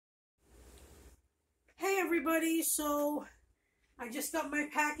everybody, so I just got my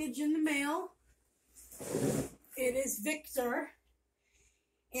package in the mail. It is Victor,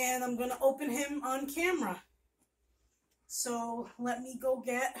 and I'm going to open him on camera. So let me go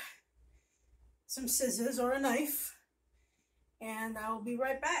get some scissors or a knife, and I will be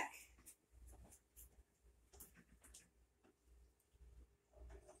right back.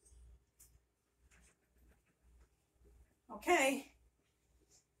 Okay,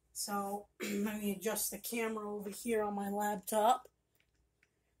 so let me adjust the camera over here on my laptop.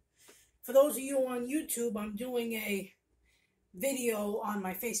 For those of you on YouTube, I'm doing a video on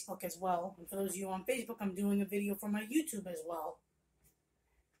my Facebook as well. And for those of you on Facebook, I'm doing a video for my YouTube as well.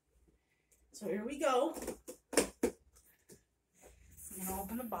 So here we go. I'm going to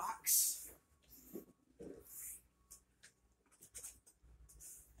open the box.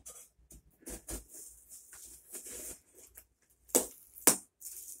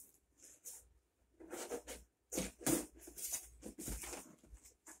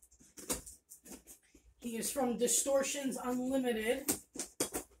 He is from Distortions Unlimited.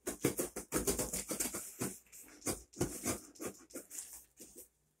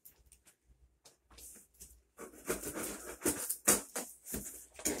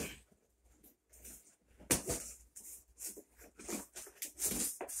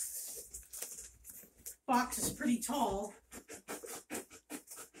 Box is pretty tall.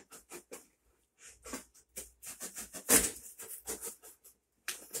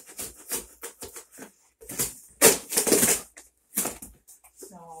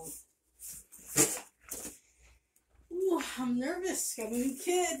 Ooh, I'm nervous. Got a new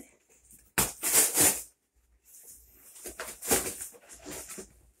kid.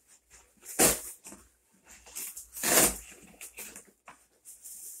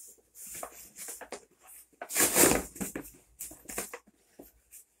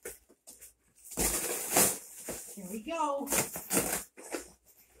 Here we go.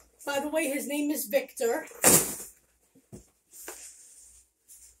 By the way, his name is Victor.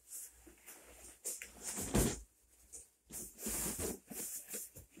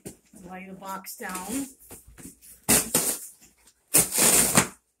 Lay the box down.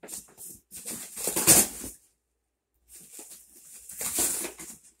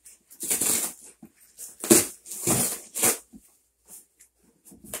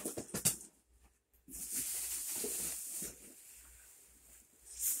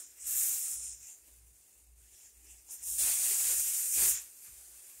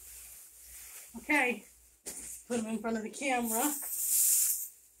 Okay, put him in front of the camera.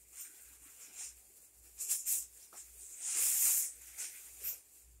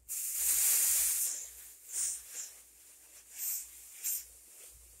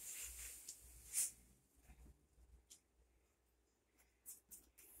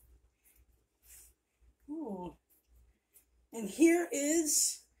 Ooh. And here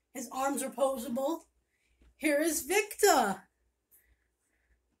is, his arms are posable. Here is Victor.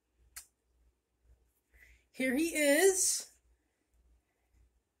 Here he is.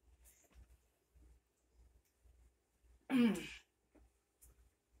 And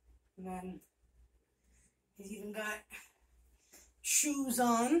then he's even got shoes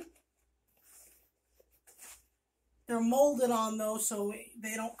on. They're molded on though, so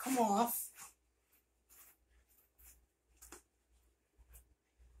they don't come off.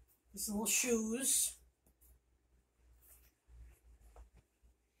 These little shoes.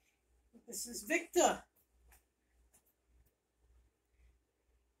 This is Victor.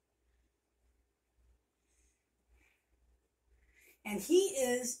 And he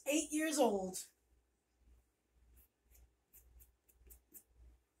is 8 years old.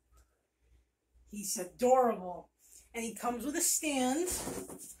 He's adorable. And he comes with a stand.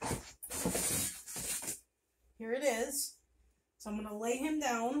 Here it is. So I'm going to lay him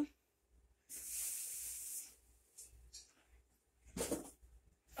down.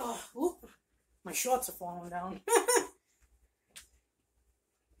 Oh, whoop. My shorts are falling down.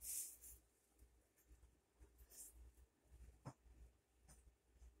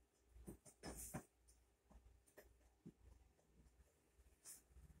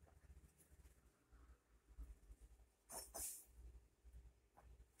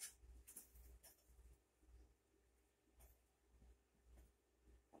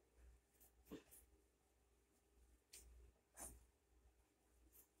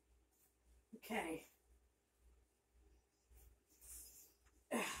 Okay.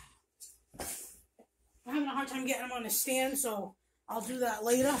 I'm having a hard time getting him on the stand, so I'll do that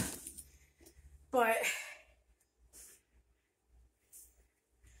later. But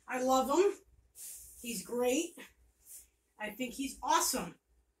I love him. He's great. I think he's awesome.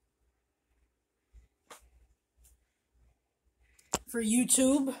 for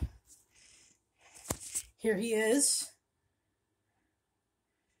YouTube. Here he is.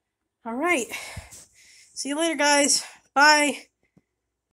 All right. See you later, guys. Bye.